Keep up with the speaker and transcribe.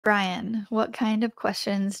Brian, what kind of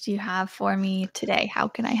questions do you have for me today? How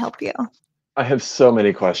can I help you? I have so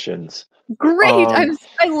many questions. Great. Um,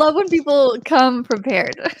 I love when people come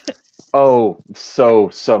prepared. oh, so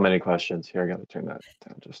many questions. Here, I gotta turn that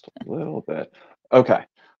down just a little bit. Okay.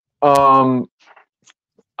 Um,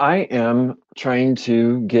 I am trying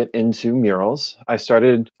to get into murals. I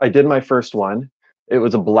did my first one. It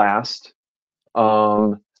was a blast.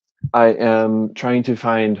 Um, I am trying to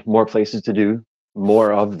find more places to do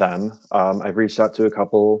more of them. I've reached out to a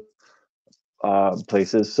couple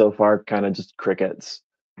places so far, kind of just crickets.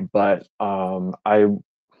 But I'm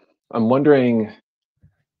wondering,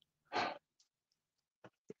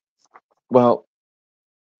 well,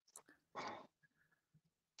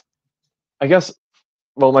 I guess,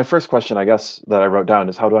 well, my first question, I guess, that I wrote down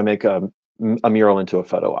is how do I make a mural into a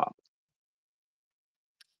photo op?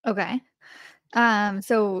 Okay.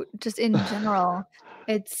 So just in general,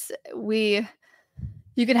 it's we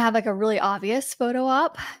you can have like a really obvious photo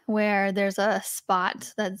op where there's a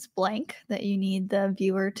spot that's blank that you need the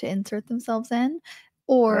viewer to insert themselves in, Right.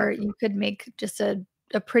 or you could make just a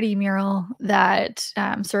pretty mural that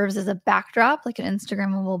serves as a backdrop, like an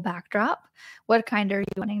Instagrammable backdrop. What kind are you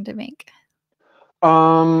wanting to make?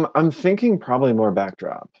 I'm thinking probably more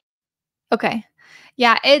backdrop. Okay.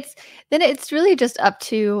 Yeah, it's really just up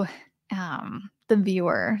to the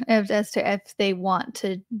viewer as to if they want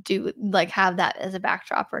to do like have that as a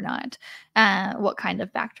backdrop or not. What kind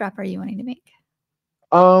of backdrop are you wanting to make?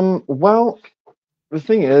 Well, the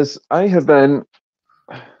thing is, th-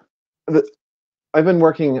 I've been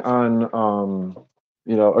working on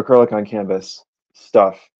acrylic on canvas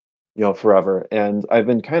stuff, forever, and I've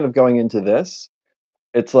been kind of going into this.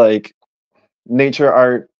 It's like nature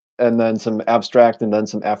art and then some abstract and then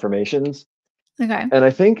some affirmations. Okay. And I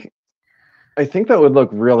think that would look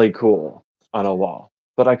really cool on a wall,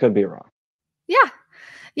 but I could be wrong. Yeah.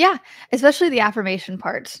 Yeah, especially the affirmation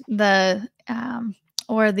part. The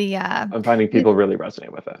or the I'm finding y- people really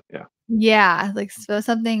resonate with it. Yeah. yeah, like so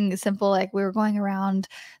something simple like we were going around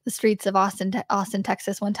the streets of Austin,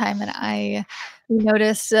 Texas one time and I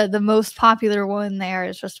noticed the most popular one there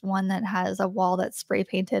is just one that has a wall that's spray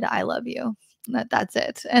painted I love you. That's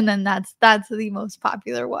it. And then that's the most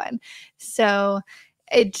popular one. So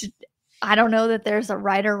it I don't know that there's a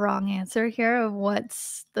right or wrong answer here of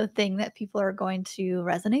what's the thing that people are going to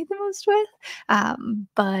resonate the most with.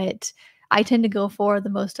 But I tend to go for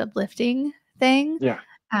the most uplifting thing. Yeah,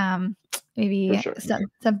 Um, for maybe sure.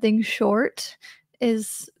 something short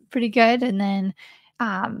is pretty good. And then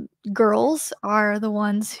girls are the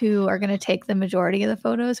ones who are going to take the majority of the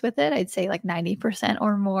photos with it. I'd say like 90%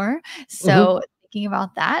 or more. Hmm. So thinking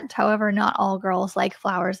about that. However, not all girls like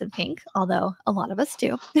flowers and pink, although a lot of us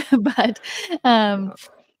do. But um,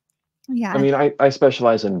 Yeah. I yeah, mean, I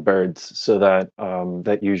specialize in birds, so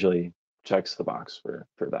that usually checks the box for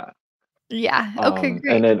that. yeah. Okay, And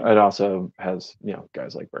great. it also has,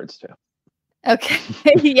 guys like birds too, Okay,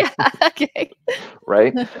 yeah. Okay,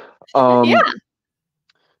 right? yeah. Um,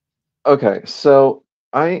 okay, so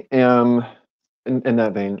I am in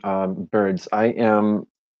that vein, birds. I am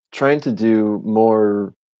trying to do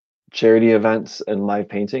more charity events and live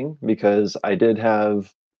painting because I did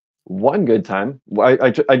have one good time.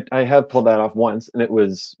 I have pulled that off once, and it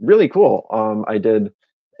was really cool. I did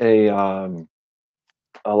a um,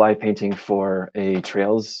 a live painting for a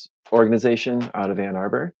trails organization out of Ann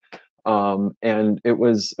Arbor, and it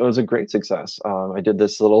was a great success. I did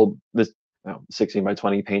this 16 by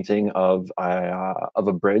 20 painting of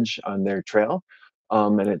a bridge on their trail.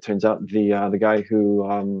 And it turns out the guy who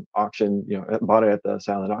auctioned, bought it at the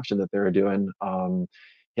silent auction that they were doing,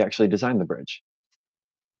 he actually designed the bridge.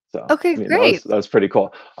 So, Okay, I mean, that was great. that was pretty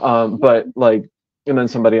cool. But like, and then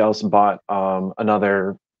somebody else bought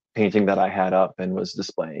another painting that I had up and was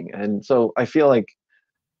displaying. And so I feel like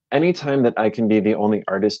anytime that I can be the only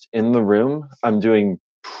artist in the room, I'm doing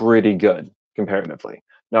pretty good comparatively.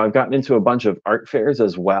 Now I've gotten into a bunch of art fairs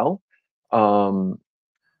as well, um,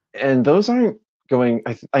 and those aren't going.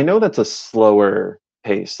 I know that's a slower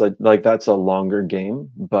pace, like that's a longer game,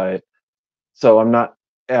 but so I'm not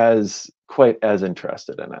as quite as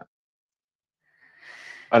interested in it.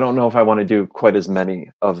 I don't know if I want to do quite as many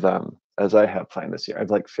of them as I have planned this year. I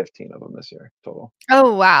have like 15 of them this year total.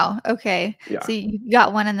 Oh, wow. Okay. So Yeah. you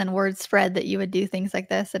got one and then word spread that you would do things like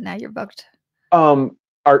this and now you're booked.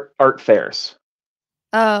 Art fairs.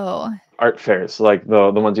 Oh, Art fairs, like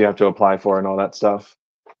the ones you have to apply for and all that stuff.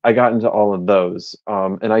 I got into all of those.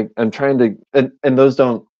 And I'm trying to and those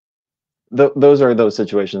don't those are those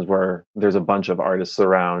situations where there's a bunch of artists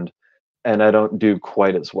around and I don't do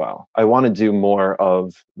quite as well. I want to do more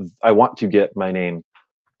of I want to get my name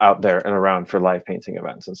out there and around for live painting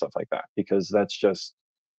events and stuff like that because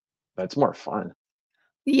that's more fun.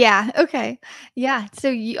 Yeah, okay. Yeah, so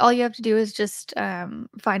all you have to do is just,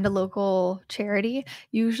 find a local charity.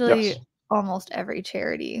 Usually, Yes. almost every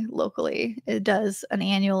charity locally, it does an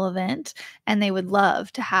annual event, and they would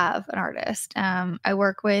love to have an artist. I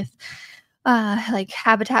work with, like,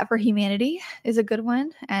 Habitat for Humanity is a good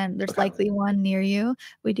one, and there's Okay. likely one near you.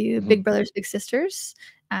 We do Mhm. Big Brothers Big Sisters.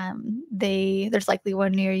 There's likely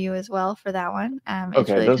one near you as well for that one. It's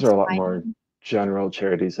Okay, really those are just a lot more finding. general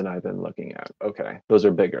charities than I've been looking at. Okay, those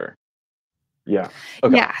are bigger. Yeah.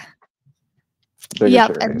 Okay, Yeah. bigger Yep,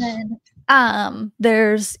 and charities. then,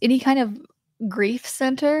 there's any kind of grief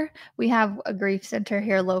center. We have a grief center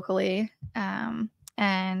here locally, and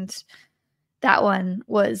that one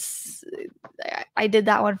was I did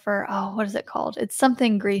that one for oh, what is it called? It's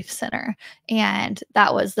something grief center, and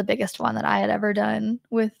that was the biggest one that I had ever done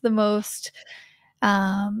with the most,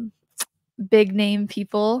 um big name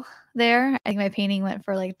people there. I think my painting went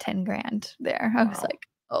for like 10 grand there. I was Wow. like,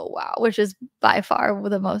 "Oh, wow," which is by far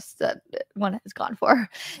the most that one has gone for.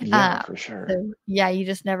 Yeah, Um, for sure. so yeah, you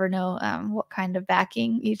just never know, what kind of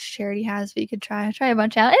backing each charity has, but you could try a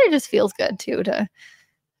bunch out, and it just feels good too to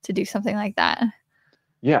do something like that.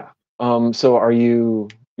 Yeah. So are you're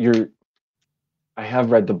I have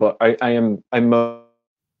read the book. I'm Oh,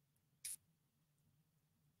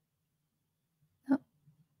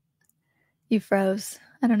 you froze.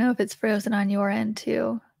 I don't know if it's frozen on your end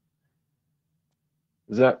too.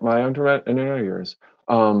 is that my internet or yours?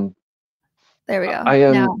 Um, There we go. I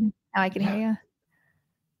Now am now I can hear you.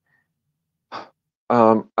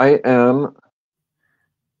 I am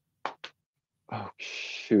oh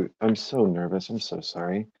shoot, I'm so nervous. I'm so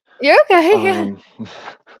sorry. You're okay. Um,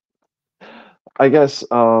 I guess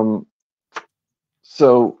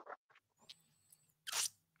so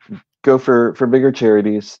go for bigger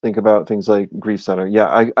charities, think about things like Grief Center.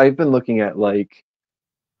 Yeah, I've been looking at like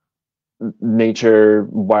nature,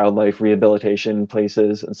 wildlife rehabilitation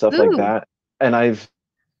places and stuff like Ooh, that. And I've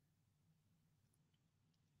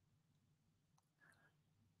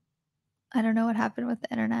I don't know what happened with the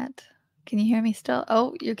internet. Can you hear me still?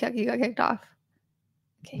 Oh, you got kicked off.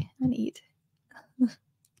 Okay, I'm gonna eat.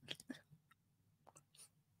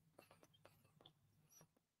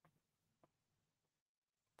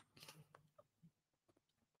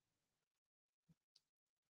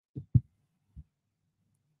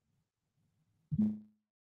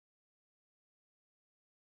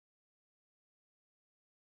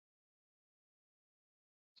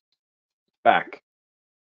 back.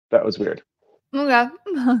 That was weird. Okay.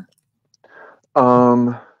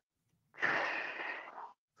 Um,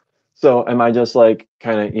 so am I just like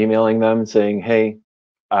kind of emailing them saying, "Hey,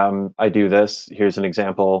 I do this. Here's an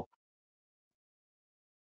example.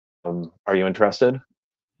 Are you interested?"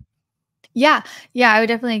 Yeah, yeah, I would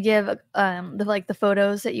definitely give, the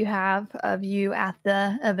photos that you have of you at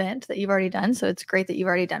the event that you've already done, so it's great that you've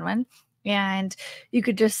already done one, and you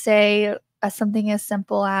could just say, something as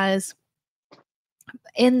simple as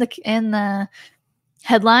in the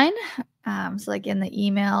headline, so, like, in the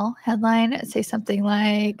email headline, say something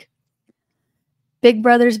like, "Big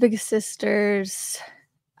Brothers Big Sisters,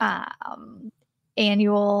 um,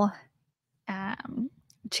 annual um,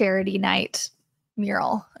 charity night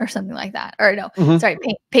mural," or something like that. Or no, Hmm. sorry,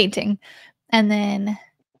 painting. And then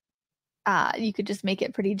you could just make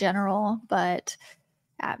it pretty general. But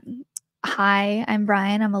um, hi, I'm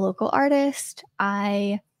Brian. I'm a local artist.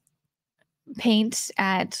 I paint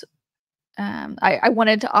at. I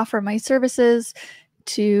wanted to offer my services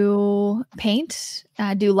to paint,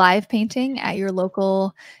 do live painting at your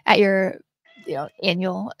local, at your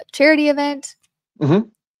annual charity event. Hmm.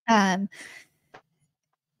 Um,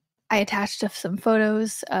 I attached some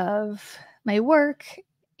photos of my work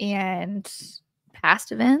and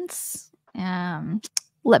past events.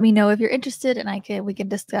 Let me know if you're interested, and we can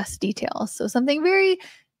discuss details. So something very,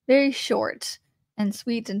 very short and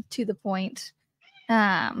sweet and to the point.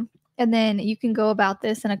 Um, and then you can go about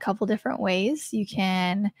this in a couple different ways. You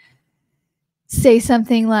can say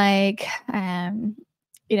something like,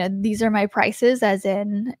 these are my prices, as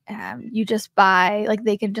in, you just buy, like,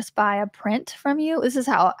 they can just buy a print from you. This is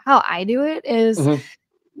how I do it, is Hmm.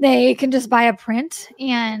 they can just buy a print,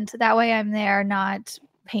 and that way I'm there not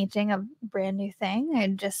painting a brand new thing.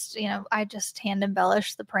 And just, I just hand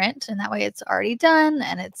embellish the print, and that way it's already done,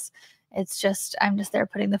 and it's just I'm just there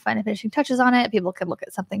putting the fine finishing touches on it. People can look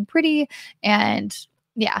at something pretty, and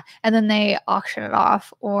yeah, and then they auction it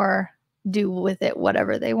off or do with it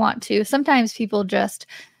whatever they want to. Sometimes people just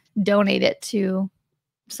donate it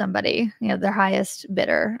somebody, their highest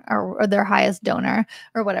bidder or their highest donor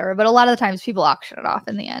or whatever. But a lot of the times people auction it off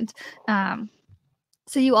in the end. Um,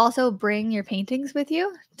 so you also bring your paintings with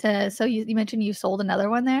you so you mentioned you sold another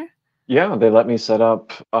one there? Yeah, they let me set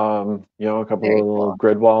up, a couple Very of little cool.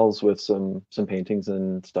 grid walls with some paintings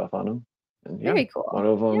and stuff on them. And yeah, Very cool. one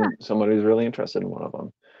of Yeah. them, somebody was really interested in one of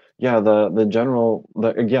them. Yeah,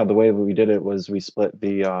 the way we did it was we split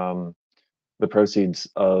the proceeds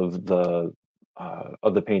of the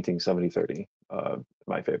painting 70/30 in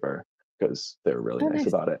my favor because they were really Oh, nice nice.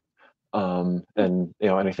 about it. And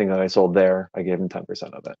anything that I sold there, I gave them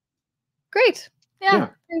 10% of it. Great. Yeah. Yeah.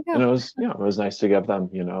 There you And go. it was nice to give them,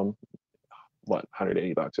 what,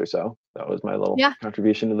 $180 or so. That was my little Yeah.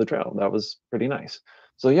 contribution to the trail. That was pretty nice.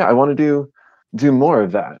 So yeah, I want to do more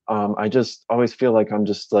of that. I just always feel like I'm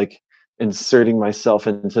just like inserting myself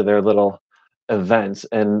into their little events,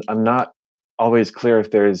 and I'm not always clear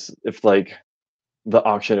if like the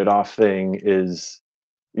auction it off thing is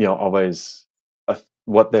always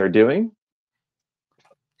what they're doing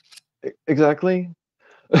exactly.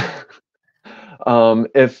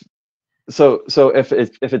 If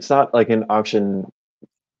if it's not like an auction,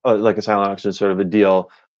 like a silent auction sort of a deal,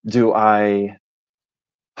 do I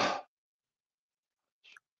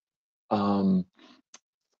um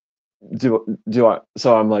do I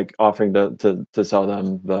so I'm like offering to sell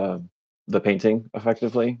them the painting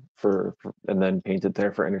effectively and then paint it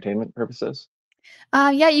there for entertainment purposes?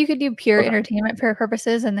 Yeah, you could do pure Okay. entertainment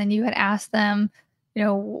purposes, and then you could ask them,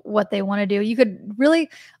 what they want to do. You could really,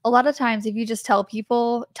 a lot of times, if you just tell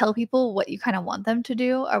people what you kind of want them to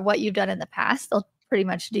do or what you've done in the past, they'll pretty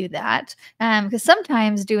much do that. Because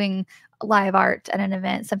sometimes doing live art at an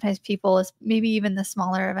event, sometimes people, maybe even the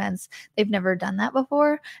smaller events, they've never done that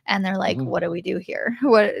before, and they're like, Mhm. "What do we do here?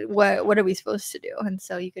 What are we supposed to do?" And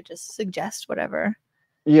so you could just suggest whatever.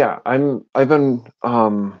 Yeah, I've been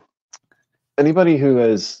anybody who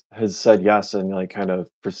has said yes and like kind of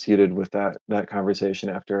proceeded with that conversation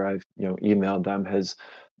after I've emailed them has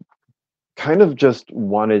kind of just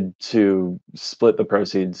wanted to split the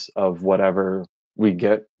proceeds of whatever we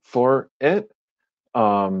get for it.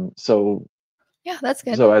 So Yeah, that's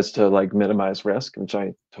good. so as to like minimize risk, which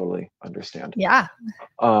I totally understand. Yeah.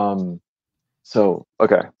 Um, so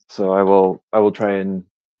okay, so I will try and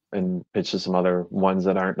pitch to some other ones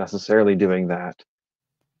that aren't necessarily doing that,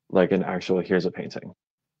 like an actual here's a painting or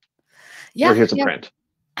Yeah, here's a yeah. print.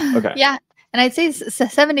 Okay, Yeah, and I'd say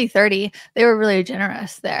 70/30, they were really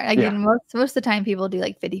generous there. yeah, Again, most of the time people do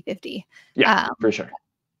like 50/50. yeah, for Um, sure,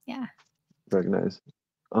 yeah. recognize.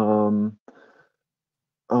 Um,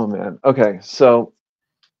 oh man, okay, so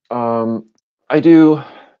um, I do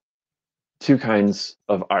two kinds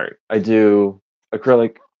of art. I do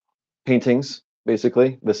acrylic paintings,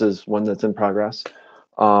 basically. This is one that's in progress.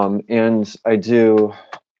 And I do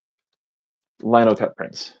lino cut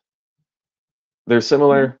prints. They're Yeah.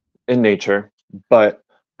 similar in nature, but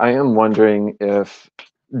I am wondering if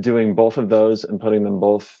doing both of those and putting them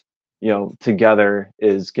both, together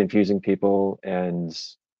is confusing people and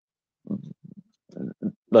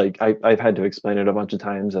like I've had to explain it a bunch of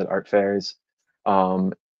times at art fairs.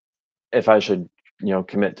 Um, if I should,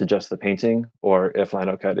 commit to just the painting or if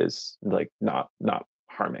lino cut is like not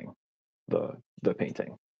harming the the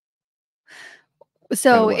painting. Kind of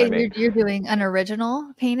So, what I you're mean. you're doing an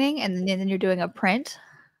original painting and then you're doing a print?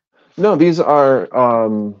 No, these are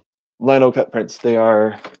lino cut prints. They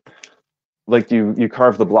are like you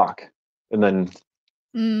carve the block and then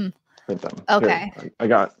Mm, print them. Here, okay. I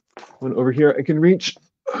got one over here I can reach.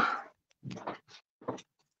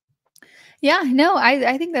 Yeah, no,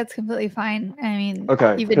 I think that's completely fine. I mean,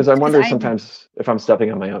 Okay, even because I because wonder I sometimes if I'm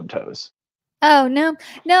stepping on my own toes. Oh, no.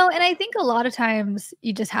 No, and I think a lot of times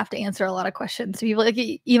you just have to answer a lot of questions to people, like,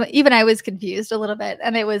 even I was confused a little bit,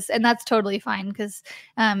 and that's totally fine because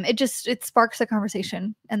it sparks a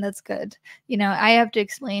conversation, and that's good. I have to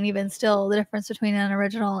explain even still the difference between an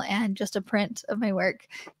original and just a print of my work,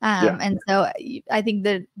 Yeah. and so I think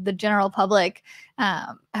the general public,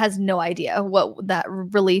 has no idea what that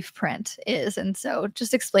relief print is, and so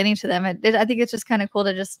just explaining to them, I think it's just kinda cool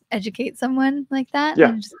to just educate someone like that Yeah.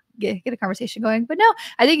 and just get a conversation going. But no,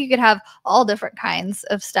 I think you could have all different kinds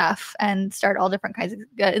of stuff and start all different kinds of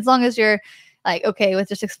good as long as you're like okay with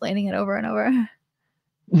just explaining it over and over.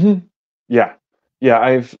 Mhm. Yeah. Yeah,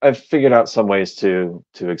 I've figured out some ways to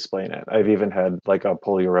explain it. I've even had like a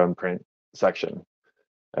pull your own print section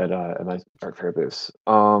at my art fair booths.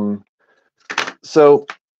 So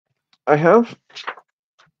I have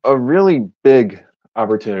a really big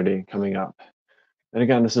opportunity coming up. And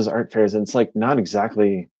again, this is art fairs, and it's like not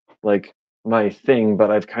exactly like my thing, but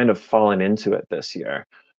I've kind of fallen into it this year.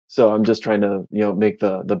 So I'm just trying to, make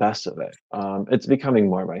the best of it. It's becoming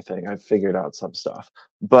more my thing. I've figured out some stuff,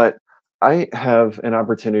 but I have an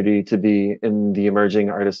opportunity to be in the emerging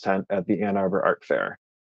artist tent at the Ann Arbor Art Fair.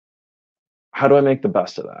 How do I make the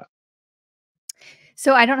best of that?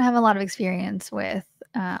 So I don't have a lot of experience with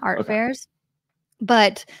art Okay. fairs,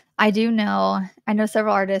 but I know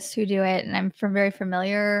several artists who do it, and very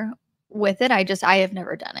familiar with it. I have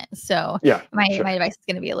never done it. So Yeah, my sure. advice is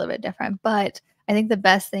gonna be a little bit different. But I think the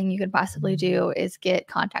best thing you could possibly do is get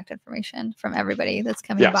contact information from everybody that's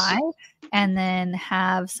coming by, Yes. and then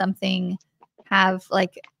have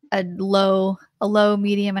like a low,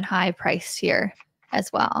 medium, and high price tier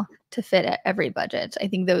as well to fit every budget. I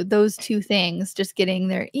think those two things, just getting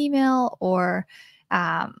their email or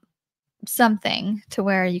um, something to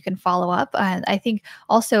where you can follow up. I think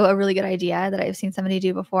also a really good idea that I've seen somebody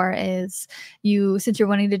do before is since you're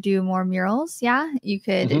wanting to do more murals, yeah, you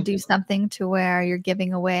could Hmm. do something to where you're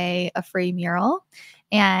giving away a free mural,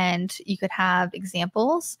 and you could have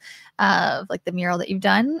examples of like the mural that you've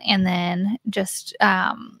done, and then just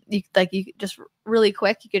you just really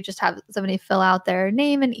quick, you could just have somebody fill out their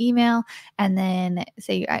name and email, and then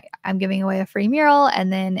say I'm giving away a free mural,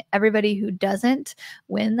 and then everybody who doesn't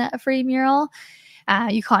win that free mural,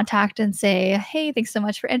 you contact and say, "Hey, thanks so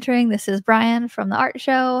much for entering. This is Brian from the art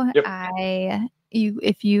show. Yep.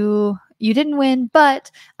 If you didn't win,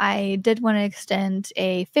 but I did want to extend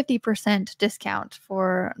a 50% discount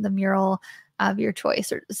for the mural of your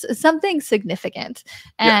choice, or something significant."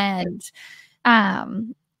 Yeah. And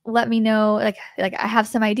um, let me know, like I have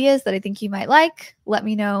some ideas that I think you might like. Let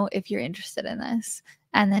me know if you're interested in this,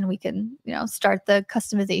 and then we can start the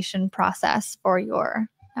customization process for your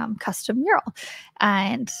custom mural.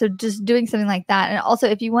 And so just doing something like that. And also,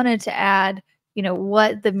 if you wanted to add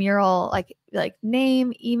what the mural, like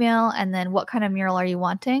name, email, and then what kind of mural are you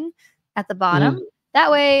wanting at the bottom. Hmm. That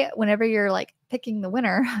way, whenever you're like picking the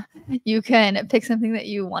winner, you can pick something that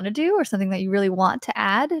you want to do or something that you really want to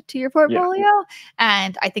add to your Yeah. portfolio.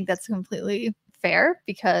 And I think that's completely fair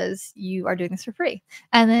because you are doing this for free.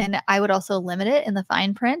 And then I would also limit it in the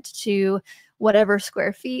fine print to whatever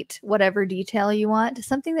square feet, whatever detail you want,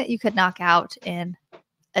 something that you could knock out in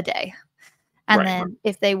a day. And Right. then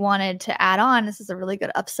if they wanted to add on, this is a really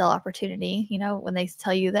good upsell opportunity, when they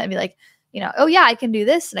tell you that, and be like, oh yeah, I can do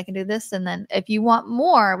this and I can do this. And then if you want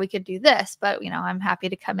more, we could do this. But I'm happy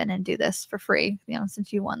to come in and do this for free,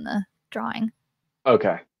 since you won the drawing.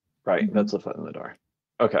 Okay. Right. Mhm. That's a foot in the door.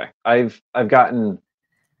 Okay. I've gotten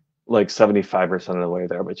like 75% of the way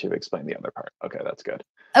there, but you've explained the other part. Okay, that's good.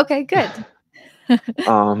 Okay, good.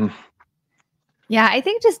 Um, Yeah, I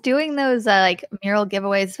think just doing those like mural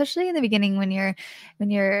giveaways, especially in the beginning when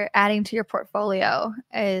you're adding to your portfolio,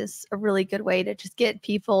 is a really good way to just get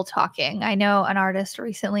people talking. I know an artist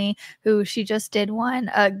recently who she just did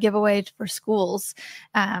a giveaway for schools.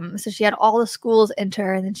 So she had all the schools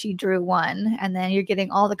enter, and then she drew one, and then you're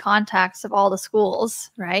getting all the contacts of all the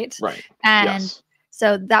schools, right? right. And Yes.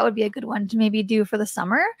 so that would be a good one to maybe do for the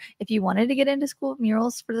summer if you wanted to get into school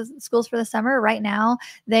murals for the schools for the summer. Right now,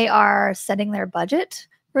 they are setting their budget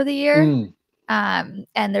for the year, Mm,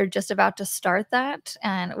 and they're just about to start that.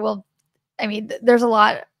 And well, I mean, there's a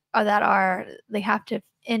lot that they have to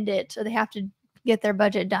end it, or they have to get their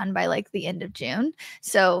budget done by like the end of June.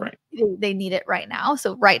 So right. they need it right now.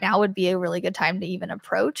 So right now would be a really good time to even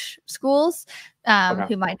approach schools Okay.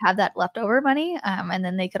 who might have that leftover money, and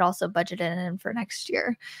then they could also budget it in for next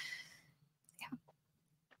year.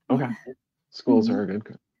 Okay. Yeah. Schools Mhm. are a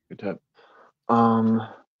good tip. Um,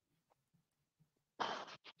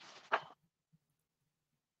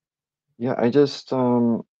 yeah, I just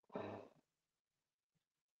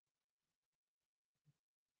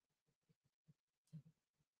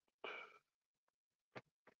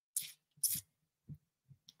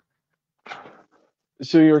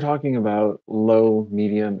so you were talking about low,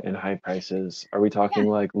 medium, and high prices. Are we Yeah. talking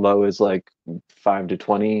like low is like 5 to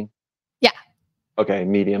 20? Yeah. Okay,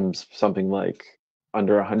 medium's something like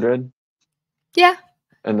under 100, Yeah.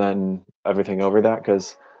 and then everything over that,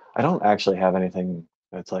 because I don't actually have anything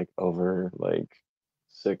that's like over like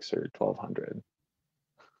 6 or 1200.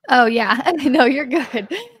 Oh, yeah. No, you're good.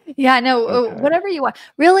 Yeah, no, Okay. whatever you want.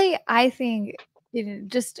 Really, I think,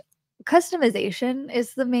 just customization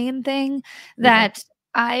is the main thing Okay. that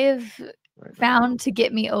I've Right down. found to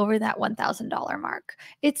get me over that $1,000 mark.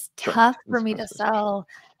 It's Sure. tough for That's me to customization. sell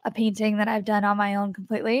a painting that I've done on my own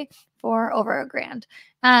completely for over a grand.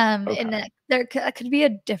 And Okay. there could be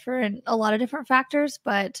a lot of different factors,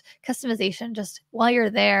 but customization, just while you're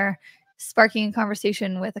there, sparking a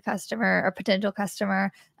conversation with a customer or potential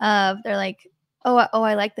customer, they're like, oh,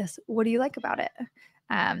 I like this. What do you like about it?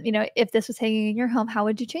 If this was hanging in your home, how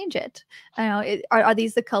would you change it? Are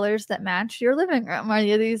these the colors that match your living room? Are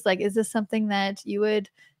these like, is this something that you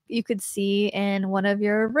could see in one of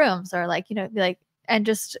your rooms, or like, and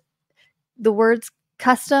just the words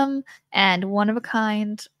custom and one of a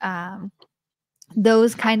kind,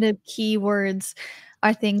 those kind of keywords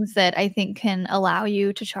are things that I think can allow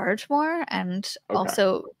you to charge more, and Okay.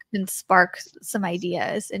 also can spark some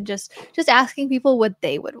ideas. And just asking people what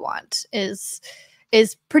they would want is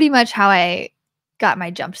pretty much how I got my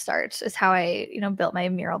jump start, is how I, built my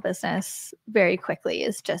mural business very quickly,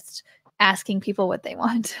 is just asking people what they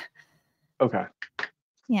want. Okay.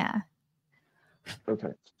 Yeah. Okay.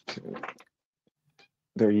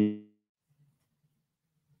 There you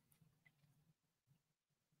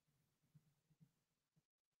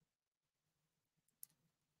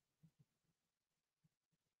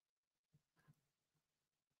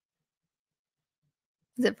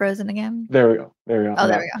Is it frozen again? there we go. There we go. Oh, I'm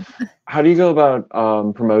there back. we go. How do you go about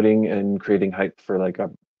promoting and creating hype for like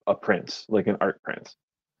a print, like an art print?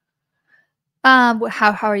 How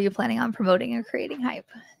are you planning on promoting or creating hype?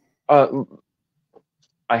 Uh,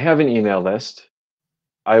 I have an email list.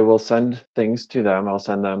 I will send things to them. I'll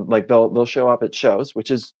send them like they'll show up at shows,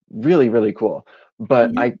 which is really really cool.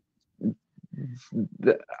 But Yeah.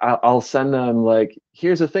 I'll send them like,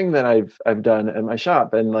 here's a thing that I've done in my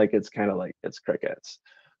shop, and like it's kind of like it's crickets.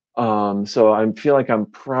 So I feel like I'm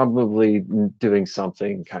probably doing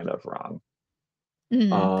something kind of wrong.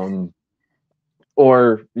 Mm. Um,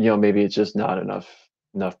 or maybe it's just not enough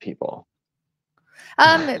people.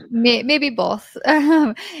 Maybe both.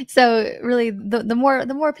 So really,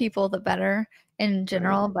 the more people, the better in Right.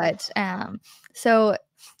 general. But so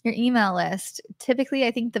your email list, typically,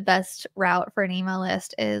 I think the best route for an email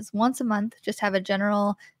list is once a month. Just have a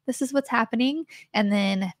general. This is what's happening, and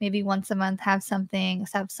then maybe once a month have some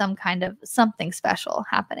kind of something special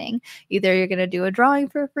happening. Either you're going to do a drawing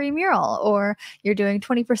for a free mural, or you're doing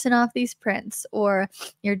 20% off these prints, or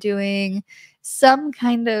you're doing some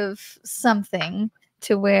kind of something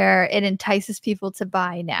to where it entices people to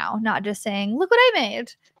buy now, not just saying, "Look what I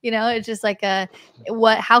made." It's just like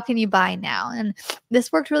how can you buy now? And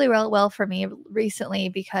this worked really well for me recently,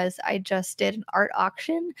 because I just did an art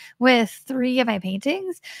auction with 3 of my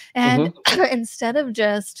paintings, and Hmm. instead of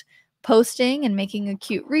just posting and making a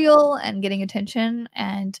cute reel and getting attention,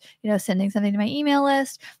 and sending something to my email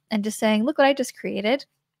list and just saying, "Look what I just created,"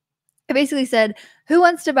 I basically said, "Who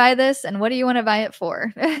wants to buy this and what do you want to buy it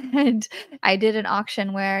for?" And I did an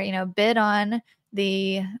auction where, bid on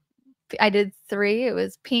the I did 3. It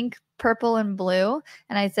was pink, purple, and blue.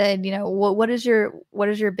 And I said, what is your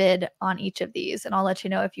bid on each of these? And I'll let you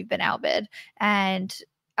know if you've been outbid. And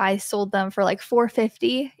I sold them for like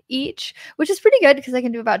 450 each, which is pretty good because I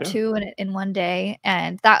can do about Yeah. 2 in one day.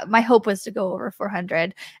 And that my hope was to go over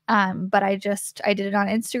 400. But I did it on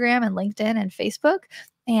Instagram and LinkedIn and Facebook.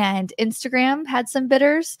 And Instagram had some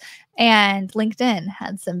bidders and LinkedIn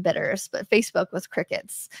had some bidders, but Facebook was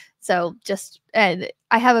crickets. So just and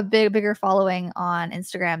I have a bigger following on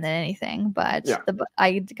Instagram than anything, but Yeah.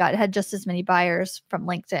 I had just as many buyers from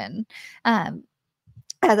LinkedIn, um,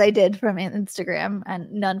 as I did from Instagram, and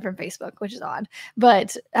none from Facebook, which is odd.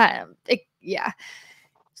 But yeah.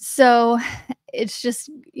 So it's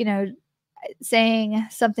just saying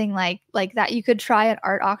something like that. You could try an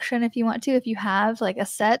art auction if you want to, if you have like a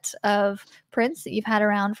set of prints that you've had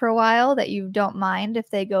around for a while that you don't mind if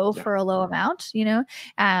they go Yeah. for a low amount.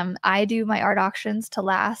 I do my art auctions to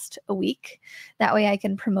last a week. That way I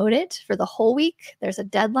can promote it for the whole week. There's a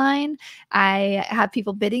deadline. I have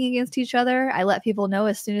people bidding against each other. I let people know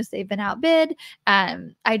as soon as they've been outbid.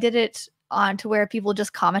 I did it on to where people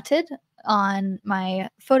just commented on my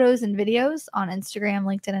photos and videos on Instagram,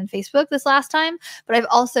 LinkedIn, and Facebook this last time. But I've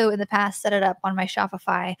also in the past set it up on my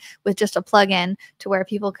Shopify with just a plugin to where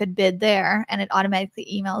people could bid there, and it automatically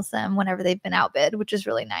emails them whenever they've been outbid, which is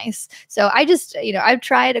really nice. So I just, I've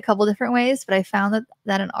tried a couple different ways, but I found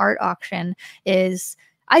that an art auction is,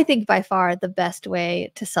 I think, by far the best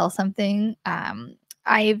way to sell something.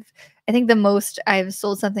 I think the most I've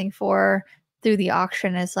sold something for through the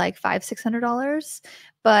auction is like $500-$600,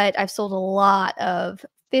 but I've sold a lot of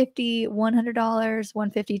 50, $100,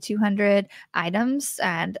 150, 200 items,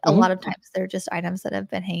 and a Hmm. lot of times they're just items that have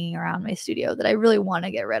been hanging around my studio that I really want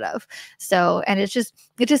to get rid of. So, and it's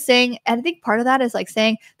just saying, and I think part of that is like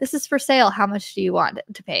saying, "This is for sale, how much do you want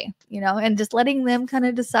to pay?" And just letting them kind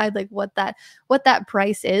of decide like what that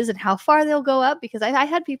price is and how far they'll go up, because I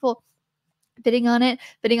had people bidding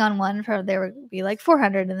on one for, there would be like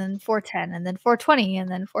 400, and then 410, and then 420,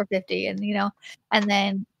 and then 450, and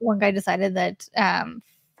then one guy decided that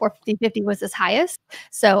 450 was his highest.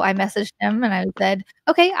 So I messaged him and I said,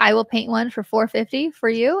 okay, I will paint one for 450 for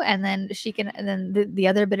you. And then and then the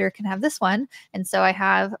other bidder can have this one. And so I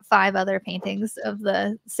have 5 other paintings of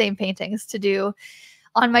the same paintings to do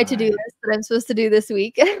on my to-do Right. list that I'm supposed to do this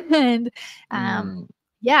week. And Mm,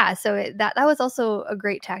 yeah, so that was also a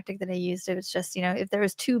great tactic that I used. It was just, if there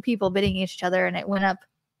was 2 people bidding each other and it went up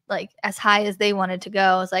like as high as they wanted to go,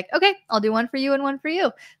 I was like, okay, I'll do one for you and one for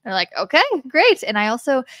you. They're like, okay, great. And I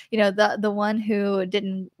also, the one who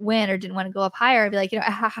didn't win or didn't want to go up higher, I'd be like,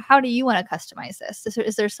 how do you want to customize this?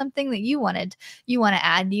 Is there something that you want to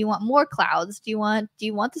add? Do you want more clouds? Do you want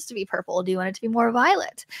this to be purple? Do you want it to be more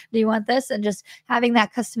violet? Do you want this? And just having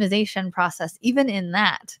that customization process, even in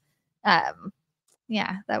that, um,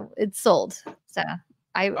 yeah, that it's sold. So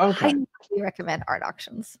I okay. highly recommend art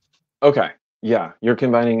auctions. Okay. Yeah, you're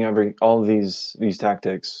combining all these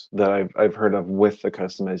tactics that I've heard of with the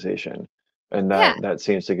customization, and Yeah. that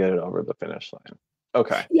seems to get it over the finish line.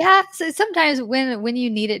 Okay. Yeah, so sometimes when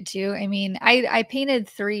you need it to, I mean, I painted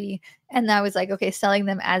 3 and I was like, okay, selling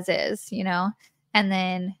them as is, and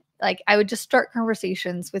then like I would just start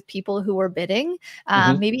conversations with people who were bidding,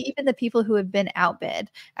 Mhm. maybe even the people who had been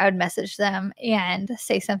outbid. I would message them and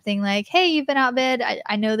say something like, "Hey, you've been outbid.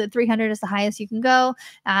 I know that 300 is the highest you can go.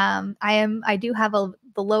 I do have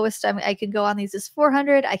the lowest I can go on these is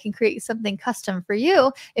 400. I can create something custom for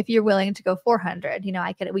you if you're willing to go 400.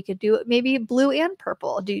 We could do it maybe blue and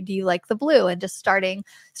purple. Do you like the blue?" And just starting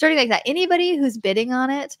like that. Anybody who's bidding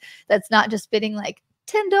on it, that's not just bidding like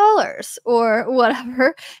 $10 or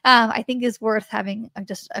whatever, I think is worth having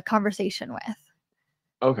just a conversation with.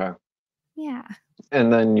 Okay. Yeah.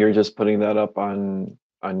 And then you're just putting that up on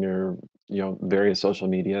your, various social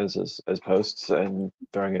medias as posts and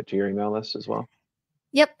throwing it to your email list as well?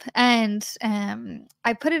 Yep. And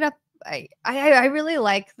I put it up. I really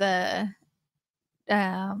like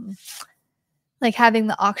um like having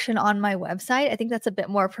the auction on my website. I think that's a bit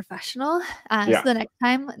more professional. So Yeah. the next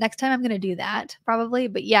time I'm going to do that probably.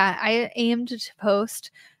 But yeah, I aimed to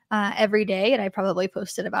post every day, and I probably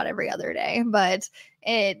posted about every other day. But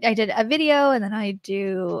I did a video, and then I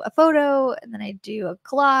do a photo, and then I do a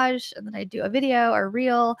collage, and then I do a video or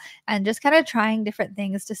reel, and just kind of trying different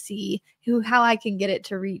things to see how I can get it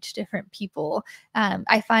to reach different people.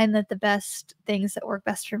 I find that the best things that work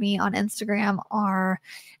best for me on Instagram are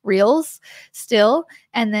reels still.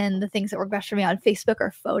 And then the things that work best for me on Facebook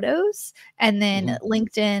are photos. And then Mhm.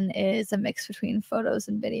 LinkedIn is a mix between photos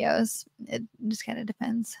and videos. It just kind of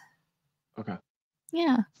depends. Okay.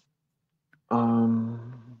 Yeah.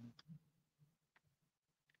 Um,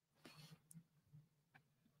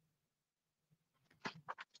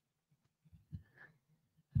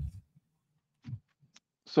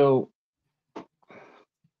 so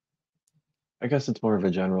I guess it's more of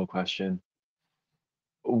a general question.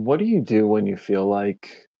 What do you do when you feel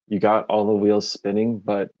like you got all the wheels spinning,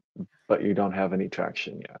 but you don't have any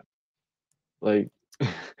traction yet? Like,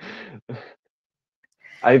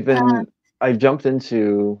 I've Uh, been I've jumped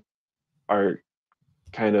into art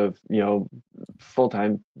kind of, full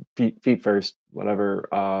time, feet first, whatever,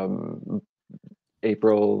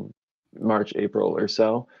 April, March, April or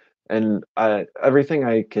so, and everything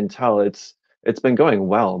I can tell, it's been going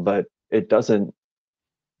well, but it doesn't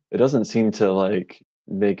seem to like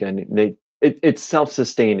make it's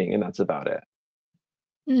self-sustaining, and that's about it.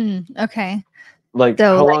 okay. Like,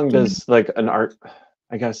 So how like long you mean does like an art?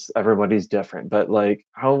 I guess everybody's different, but like,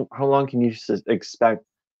 how long can you expect?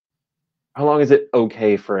 How long is it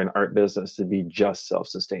okay for an art business to be just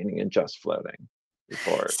self-sustaining and just floating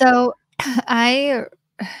before? so I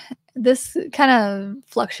this kind of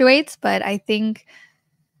fluctuates, but I think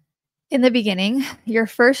in the beginning, your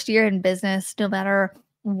first year in business, no matter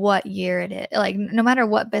what year it is, like no matter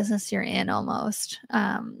what business you're in almost,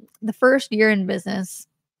 the first year in business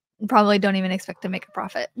probably don't even expect to make a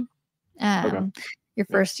profit. Okay. Um, your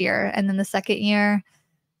Yeah. first year, and then the second year,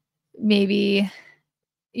 maybe,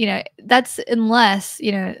 that's unless,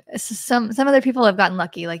 some other people have gotten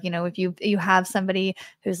lucky. Like, if you have somebody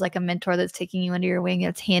who's like a mentor that's taking you under your wing,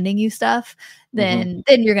 that's handing you stuff, Hmm.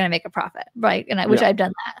 then you're gonna make a profit, right? Which Yeah. I've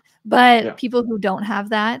done that. But Yeah. people who don't have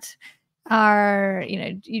that are,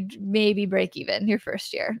 you maybe break even your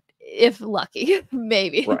first year, if lucky,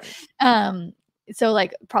 maybe. Right. Um, so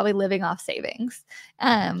like probably living off savings.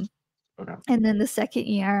 Um, Okay. and then the second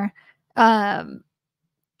year, um,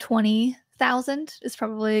 20,000 is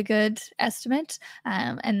probably a good estimate.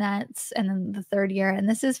 And then the third year, and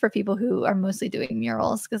this is for people who are mostly doing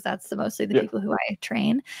murals because that's mostly the Yeah. people who I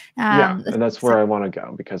train. Yeah. The And that's where sec- I want to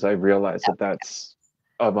go because I realize that that's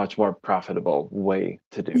a much more profitable way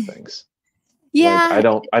to do things. Like Yeah,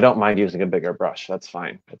 I don't mind using a bigger brush. That's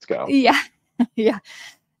fine. Let's go. yeah, yeah,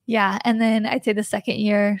 yeah, and then I'd say the 2nd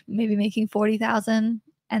year, maybe making 40,000,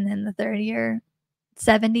 and then the 3rd year,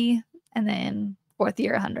 70, and then 4th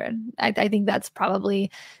year, 100. I think that's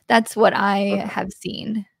what I Okay. have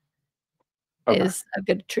seen Okay. is a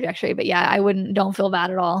good trajectory, but yeah, I wouldn't don't feel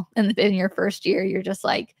bad at all. In your 1st year, you're just,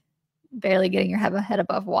 like, barely getting your head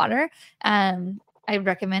above water. I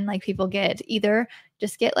recommend, like, people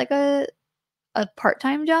just get, like, a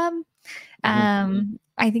part-time job. Hmm.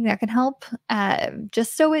 I think that can help,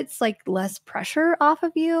 just so it's, like, less pressure off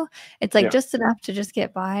of you. It's, like, Yeah. just enough to just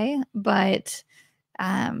get by, but,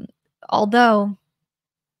 um, although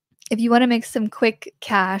if you wanna make some quick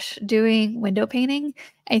cash, doing window painting,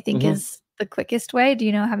 I think Hmm. is the quickest way.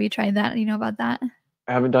 Have you tried that? Do you know about that?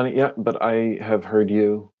 I haven't done it yet, but I have heard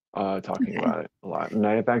you talking Okay. about it a lot, and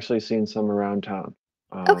I've actually seen some around town.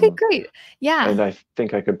 Okay, Um, great. Yeah. and I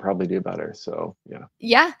think I could probably do better. So yeah.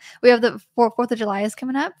 Yeah, we have the 4th of July is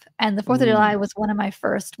coming up, and the 4th of July Mm. was one of my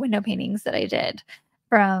first window paintings that I did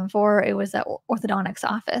from for it was at orthodontics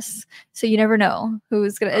office. So you never know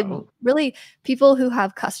who's gonna Oh. really people who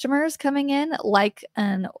have customers coming in like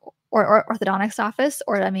an or orthodontics office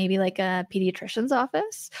or maybe like a pediatrician's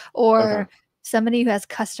office Okay. or somebody who has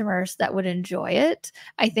customers that would enjoy it.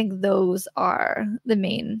 I think those are the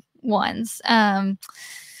main ones.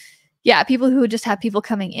 Yeah, people who just have people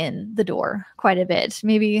coming in the door quite a bit.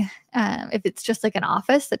 Maybe, if it's just like an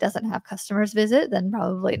office that doesn't have customers visit, then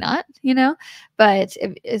probably not, you know? But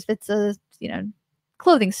if it's a,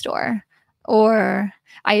 clothing store or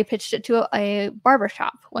I pitched it to a barber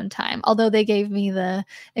shop one time, although they gave me the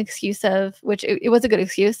excuse of which it was a good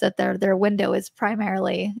excuse that their window is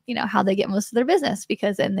primarily, how they get most of their business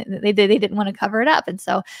because then they didn't wanna cover it up, and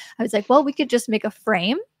so I was like, "Well, we could just make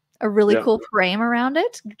a really Yeah. cool frame around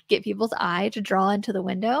it, get people's eye to draw into the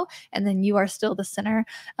window, and then you are still the center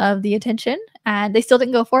of the attention. And they still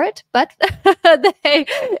didn't go for it, but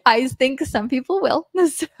I think some people will.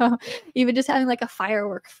 So even just having like a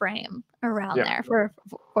firework frame around Yeah. there for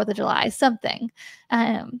 4th of July, something.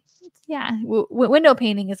 Um, yeah, window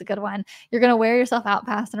painting is a good one. You're gonna wear yourself out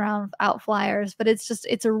passing around out flyers, but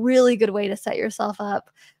it's a really good way to set yourself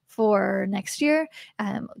up for next year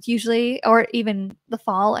usually, or even the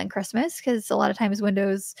fall and Christmas, because a lot of times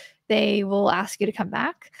windows they will ask you to come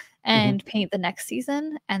back Hmm. and paint the next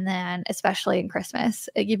season, and then especially in Christmas,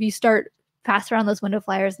 if you start pass around those window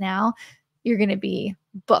flyers now, you're going to be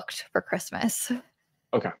booked for Christmas.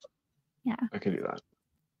 Okay. Yeah. I could do that.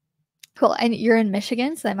 Cool. And you're in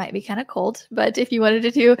Michigan, so that might be kind of cold. But if you wanted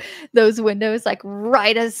to do those windows like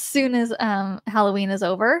right as soon as Halloween is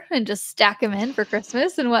over and just stack them in for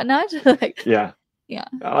Christmas and whatnot, like Yeah. yeah.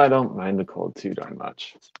 Oh, I don't mind the cold too darn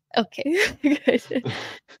much. Okay. Good.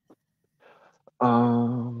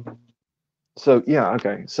 Um, so yeah,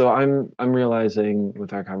 okay. So I'm realizing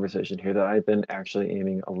with our conversation here that I've been actually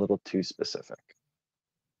aiming a little too specific.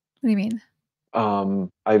 What do you mean?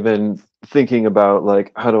 I've been thinking about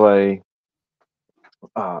like how do I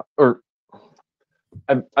or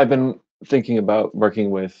I've been thinking about working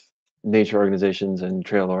with nature organizations and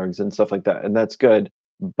trail orgs and stuff like that, and that's good,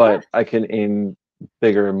 Yeah. but I can aim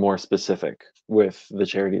bigger and more specific with the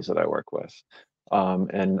charities that I work with.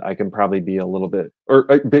 And I can probably be a little bit or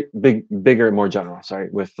bigger and more general, sorry,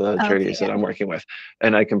 with the Okay. charities that I'm working with.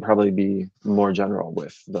 And I can probably be more general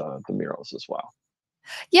with the murals as well.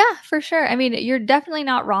 Yeah, for sure. I mean, you're definitely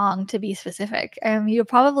not wrong to be specific. You'll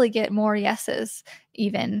probably get more yeses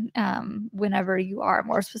even whenever you are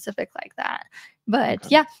more specific like that. But Okay.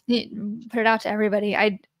 yeah, put it out to everybody.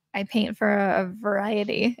 I paint for a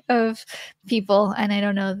variety of people, and I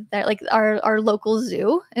don't know that like our local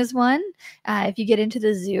zoo is one. If you get into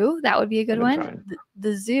the zoo, that would be a I've good been one. trying.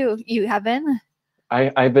 The zoo, you have been?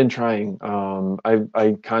 I've been trying.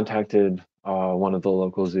 I contacted one of the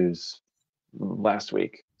local zoos last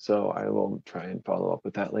week, so I will try and follow up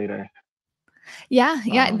with that later. Yeah,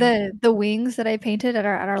 yeah, Um, the wings that I painted at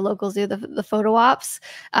our local zoo, the photo ops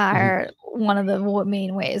mhm. are one of the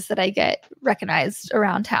main ways that I get recognized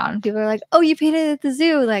around town. People are like, "Oh, you painted at the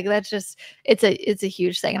zoo." Like that's just it's a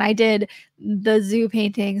huge thing. And I did the zoo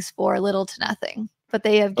paintings for little to nothing, but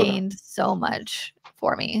they have Okay. gained so much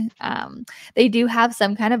for me. They do have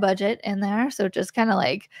some kind of budget in there, so just kind of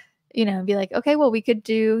like be like, okay, well, we could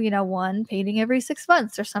do, one painting every 6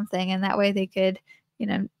 months or something. And that way they could,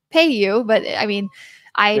 pay you, but I mean,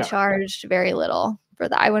 I Yeah. charged very little for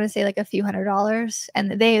that. I want to say like a few $100s, and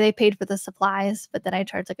they paid for the supplies, but then I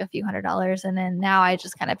charged like a few $100s, and then now I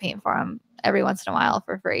just kind of paint for them every once in a while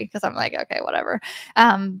for free because I'm like, okay, whatever.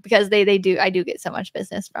 Because I do get so much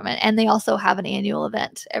business from it, and they also have an annual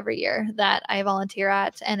event every year that I volunteer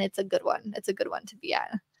at, and it's a good one. It's a good one to be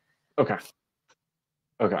at. Okay.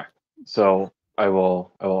 Okay. So I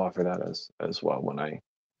will offer that as well when I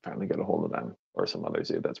finally get a hold of them or some other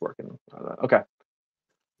zoo that's working on that. Okay.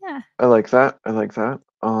 Yeah. I like that. I like that.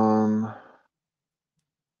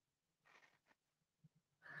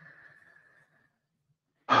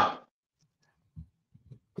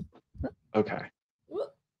 Okay.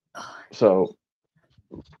 So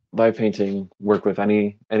live painting, work with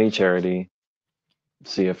any charity,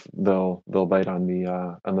 see if they'll bite on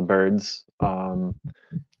the birds,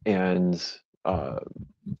 and uh,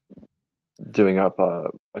 doing up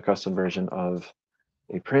a custom version of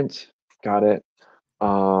a print. Got it.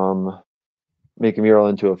 Um, make a mural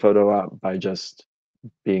into a photo op by just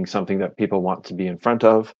being something that people want to be in front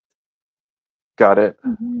of. Got it.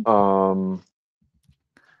 Mhm. Um,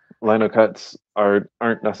 lino cuts aren't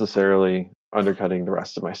necessarily undercutting the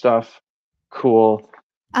rest of my stuff. Cool.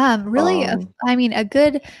 Really, Um, I mean, a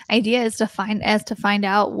good idea is to find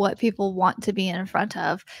out what people want to be in front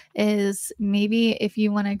of is maybe if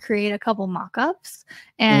you want to create a couple mock-ups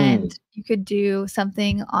and mm, you could do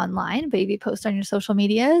something online, maybe post on your social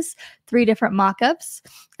medias, 3 different mock-ups,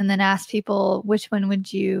 and then ask people which one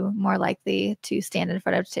would you more likely to stand in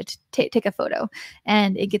front of to take a photo.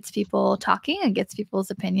 And it gets people talking and gets people's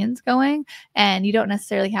opinions going, and you don't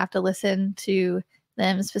necessarily have to listen to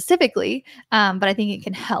them specifically, but I think it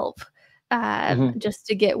can help mhm. just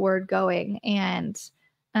to get word going and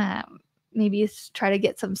um, maybe try to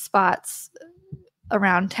get some spots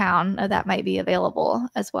around town that might be available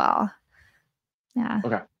as well. Yeah.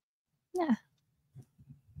 Okay. Yeah.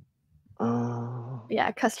 Uh,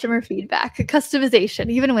 Yeah. Customer feedback, customization,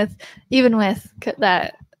 even with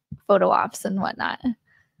that photo ops and whatnot.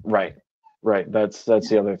 right. Right. That's Yeah.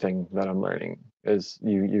 the other thing that I'm learning is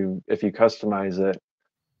you if you customize it,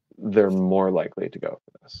 they're more likely to go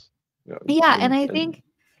for this. You know, Yeah, and I and think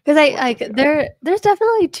because I work with like you. there's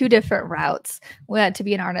definitely two different routes to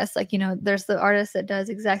be an artist. Like, there's the artist that does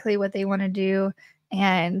exactly what they want to do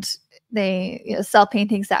and they sell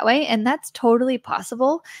paintings that way, and that's totally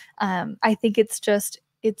possible. I think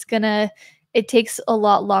it takes a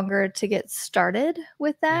lot longer to get started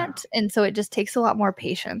with Yeah. that, and so it just takes a lot more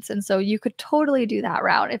patience. And so you could totally do that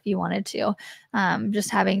route if you wanted to, just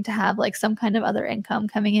having to have like some kind of other income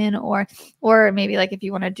coming in, or maybe like if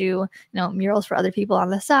you want to do murals for other people on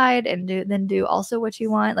the side and do also what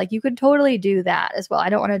you want, like you could totally do that as well. I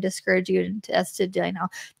don't want to discourage you as to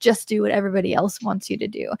just do what everybody else wants you to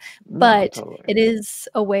do, No, but totally. it is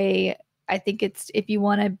a way. I think it's if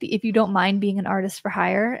you don't mind being an artist for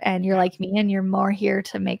hire and you're Yeah. like me and you're more here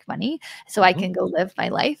to make money so I Hmm. can go live my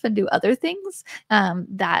life and do other things,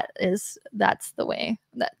 that's the way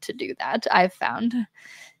that to do that I've found.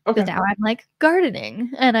 Because Okay. now I'm like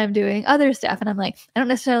gardening and I'm doing other stuff. And I'm like, I don't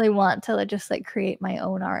necessarily want to just like create my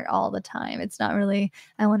own art all the time. It's not really,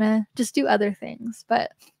 I want to just do other things.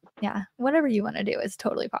 But yeah, whatever you want to do is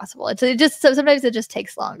totally possible. It just, sometimes it just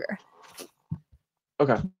takes longer.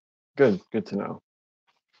 Okay. Good. Good to know.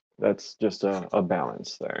 That's just a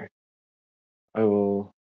balance there.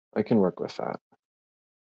 I can work with that.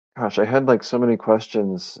 Gosh, I had like so many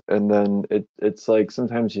questions, and then it's like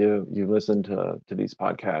sometimes you listen to these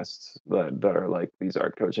podcasts that are like these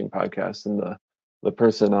art coaching podcasts, and the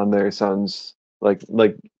person on there sounds like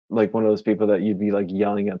one of those people that you'd be like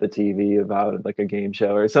yelling at the TV about like a game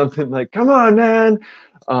show or something like, "Come on, man!"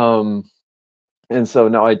 Um, and so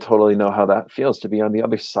now I totally know how that feels to be on the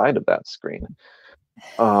other side of that screen.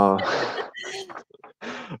 Uh,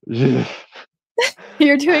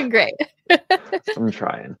 You're doing great. I'm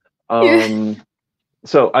trying. You Um,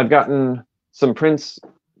 so I've gotten some prints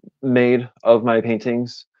made of my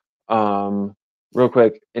paintings. Um, real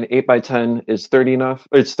quick, an 8 by 10 is 30 enough?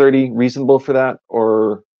 It's 30 reasonable for that?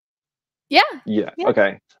 Or Yeah. yeah, Yeah.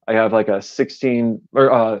 okay. I have like a 16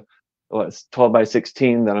 or well, it's 12 by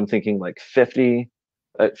 16 that I'm thinking like 50.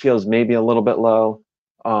 It feels maybe a little bit low.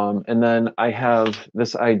 And then I have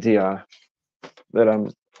this idea that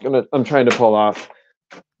I'm trying to pull off.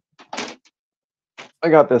 I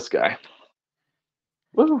got this guy.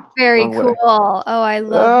 Woo, Very wrong cool. way. Oh, I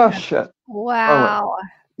love Ah, him. shit. Wrong way. Wow.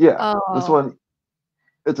 Yeah, this Oh, one,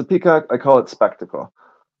 it's a peacock. I call it Spectacle.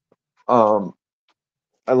 Um,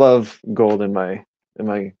 I love gold in my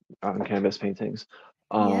on canvas paintings,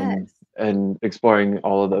 yes. and exploring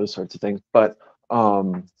all of those sorts of things. But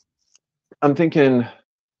um, I'm thinking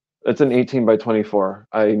It's an 18 by 24.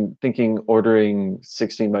 I'm thinking ordering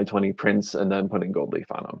 16 by 20 prints and then putting gold leaf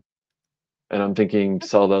on them. And I'm thinking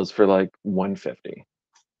sell those for like 150.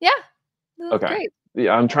 Yeah, that's Okay. great.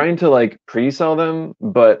 Yeah, I'm trying to like pre-sell them,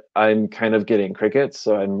 but I'm kind of getting crickets,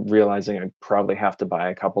 so I'm realizing I probably have to buy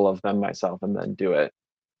a couple of them myself and then do it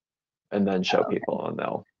and then show Oh, people and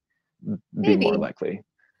they'll be more maybe. likely.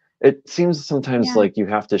 It seems sometimes Yeah. like you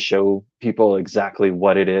have to show people exactly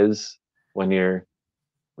what it is when you're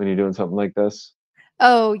doing something like this.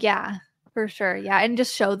 Oh, yeah, for sure, yeah, and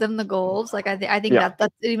just show them the goals, like, I think Yeah. that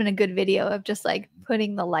that's even a good video of just, like,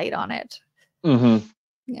 putting the light on it. Hmm.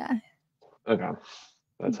 Yeah. Okay.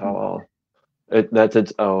 That's Mhm. how that's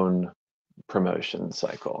its own promotion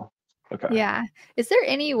cycle. Okay. Yeah. Is there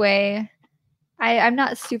any way I'm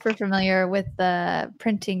not super familiar with the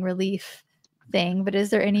printing relief thing, but is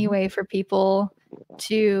there any Mhm. way for people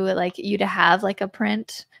to like you to have like a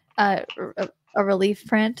print, a relief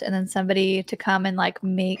print, and then somebody to come and like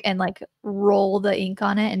make and like roll the ink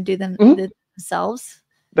on it and do Mhm. themselves?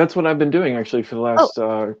 That's what I've been doing actually for the Oh,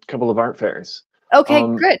 last couple of art fairs. okay,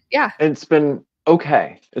 Um, good. Yeah. it's been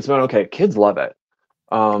okay. It's been okay. Kids love it.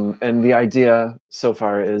 And the idea so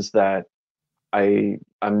far is that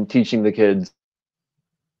I'm teaching the kids.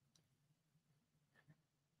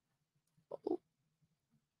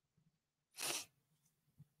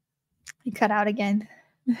 You cut out again.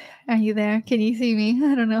 Are you there? Can you see me?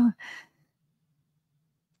 I don't know.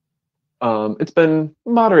 It's been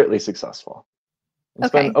moderately successful.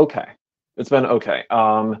 It's been Okay. okay. It's been okay.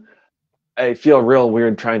 I feel real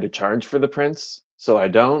weird trying to charge for the prints, so I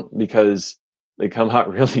don't because they come out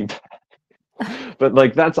really bad. But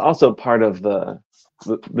like that's also part of the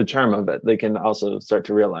charm of it. They can also start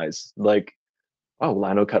to realize like, oh,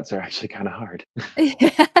 lino cuts are actually kind of hard.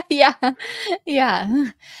 Yeah.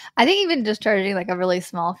 Yeah. I think even just charging like a really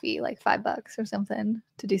small fee, like $5 or something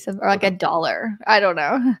to do some or like Okay. $1. I don't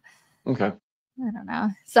know. Okay. I don't know.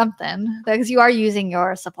 Something. Because you are using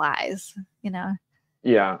your supplies, you know.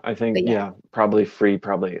 Yeah, I think But yeah, yeah, probably free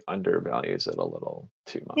probably undervalues it a little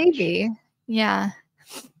too much. maybe. Yeah.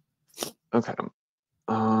 Okay.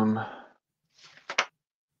 Um,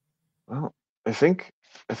 well, I think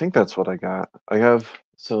I think that's what I got. I have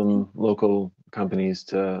some local companies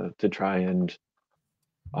to try and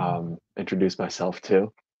introduce myself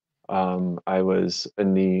to. I was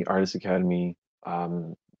in the Artist Academy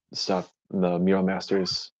stuff, the Mural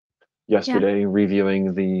Masters Yeah. yesterday,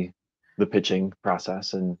 reviewing the pitching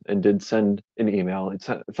process and did send an email. It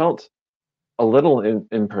felt a little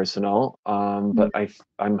impersonal, Mm. but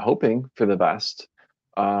I'm hoping for the best.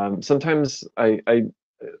 Sometimes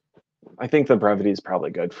I think the brevity is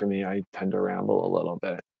probably good for me. I tend to ramble a little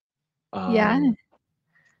bit. Yeah. Um,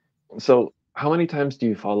 so how many times do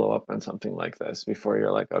you follow up on something like this before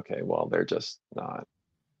you're like, okay, well, they're just not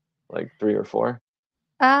like three or four?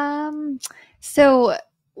 Um, so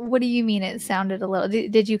what do you mean it sounded a little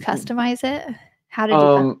did you customize it? How did you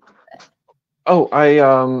custom Um, oh,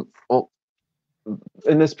 well,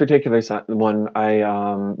 in this particular one,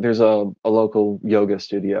 there's a local yoga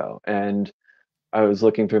studio, and I was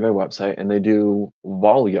looking through their website and they do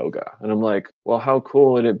wall yoga. And I'm like, well, how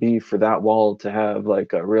cool would it be for that wall to have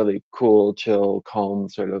like a really cool, chill, calm,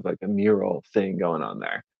 sort of like a mural thing going on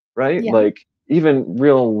there, right? Yeah. Like even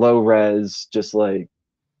real low res, just like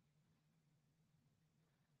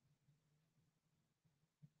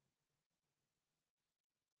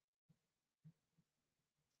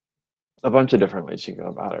a bunch of different ways you go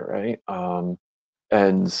about it, right?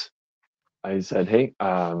 And I said, hey,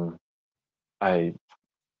 I,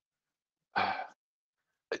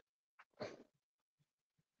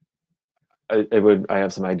 I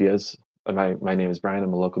have some ideas. My name is Brian.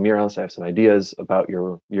 I'm a local muralist. I have some ideas about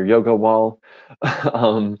your yoga wall.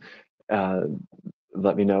 um, uh,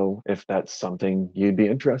 let me know if that's something you'd be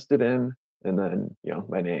interested in, and then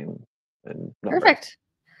my name and number. Perfect.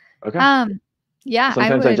 Okay. Um, yeah, I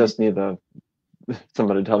Sometimes I would just need the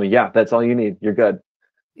someone to tell me, yeah, that's all you need. You're good.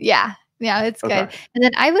 yeah, yeah, it's good. Okay. And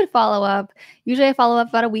then I would follow up. Usually I follow up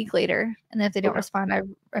about a week later, and then if they don't Okay. respond,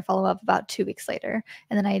 I follow up about 2 weeks later,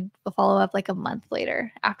 and then I will follow up like a month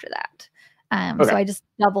later after that. So Okay. I just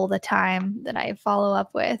double the time that I follow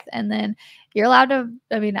up with, and then you're allowed to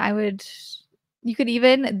I mean, I would you could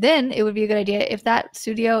even then it would be a good idea if that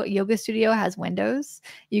yoga studio has windows,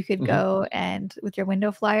 you could Hmm. go and with your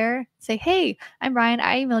window flyer say, "Hey, I'm Ryan.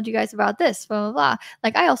 I emailed you guys about this, blah blah blah.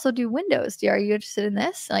 Like I also do windows. Are you interested in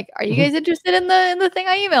this? Like, are you Hmm. guys interested in the thing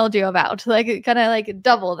I emailed you about? Like, kind of like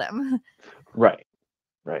double them." Right.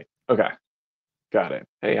 Right. Okay. Got it.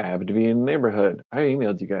 Hey, I happen to be in the neighborhood. I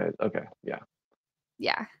emailed you guys. Okay. Yeah.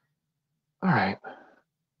 Yeah. All right.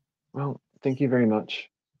 Well, thank you very much.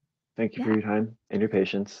 Thank you for Yeah. your time and your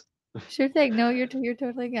patience. Sure thing. No, you're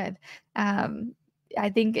totally good. Um, I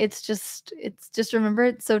think it's just remember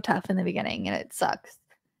it's so tough in the beginning and it sucks,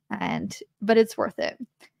 but it's worth it.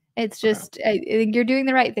 It's Okay. just I think you're doing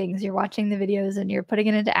the right things. You're watching the videos and you're putting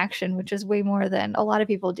it into action, which is way more than a lot of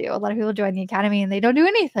people do. A lot of people join the academy and they don't do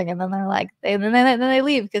anything, and then they're like, then they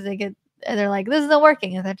leave because they're like, this isn't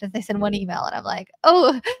working, and then they send one email, and I'm like,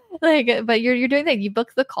 oh, like, but you're doing things. You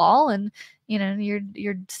book the call, and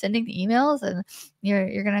you're sending the emails, and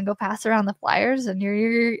you're gonna go pass around the flyers, and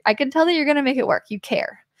you're I can tell that you're gonna make it work. You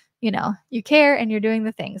care, you care, and you're doing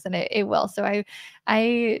the things, and it will. So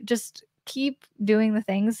I just keep doing the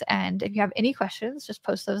things. And if you have any questions, just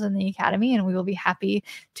post those in the academy and we will be happy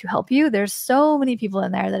to help you. There's so many people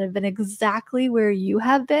in there that have been exactly where you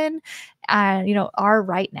have been, are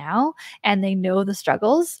right now, and they know the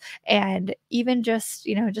struggles. And even just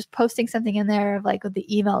posting something in there of like the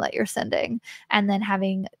email that you're sending, and then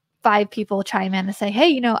having 5 people chime in and say,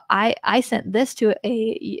 hey, I sent this to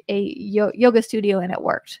a yoga studio and it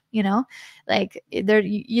worked, like there,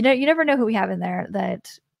 you never know who we have in there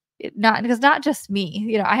that not because not just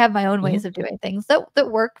me, I have my own Mhm. ways of doing things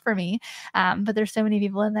that work for me. But there's so many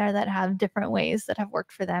people in there that have different ways that have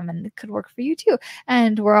worked for them, and it could work for you too.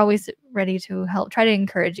 And we're always ready to help, try to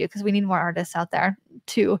encourage you, because we need more artists out there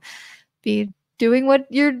to be doing what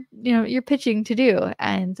you're pitching to do.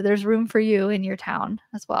 And there's room for you in your town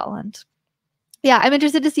as well. And yeah, I'm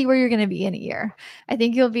interested to see where you're going to be in a year. I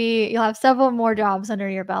think you'll have several more jobs under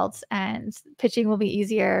your belts, and pitching will be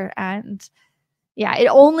easier. And yeah, it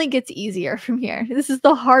only gets easier from here. This is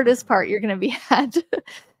the hardest part you're gonna be at.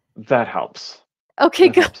 That helps. Okay,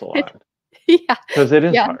 That good. helps a lot Yeah. because it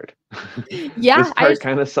is Yeah. hard. Yeah, This part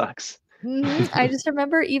kinda sucks. I just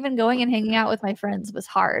remember even going and hanging out with my friends was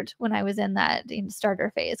hard when I was in that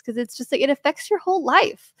starter phase, because it's just like it affects your whole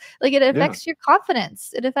life. Like it Yeah, affects your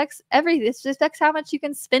confidence. It affects everything. It just affects how much you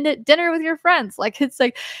can spend at dinner with your friends. Like yeah.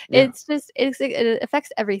 it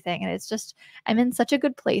affects everything. And it's just I'm in such a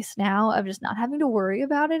good place now of just not having to worry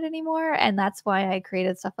about it anymore. And that's why I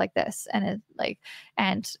created stuff like this. And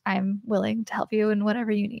I'm willing to help you in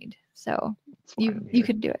whatever you need. So That's why I'm you here.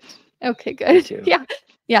 can do it. Okay, Thank good. you. Yeah.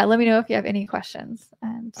 Yeah, let me know if you have any questions.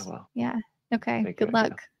 And I will. yeah. Okay. Thank you Good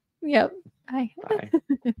again. luck. Yep. Bye. Bye.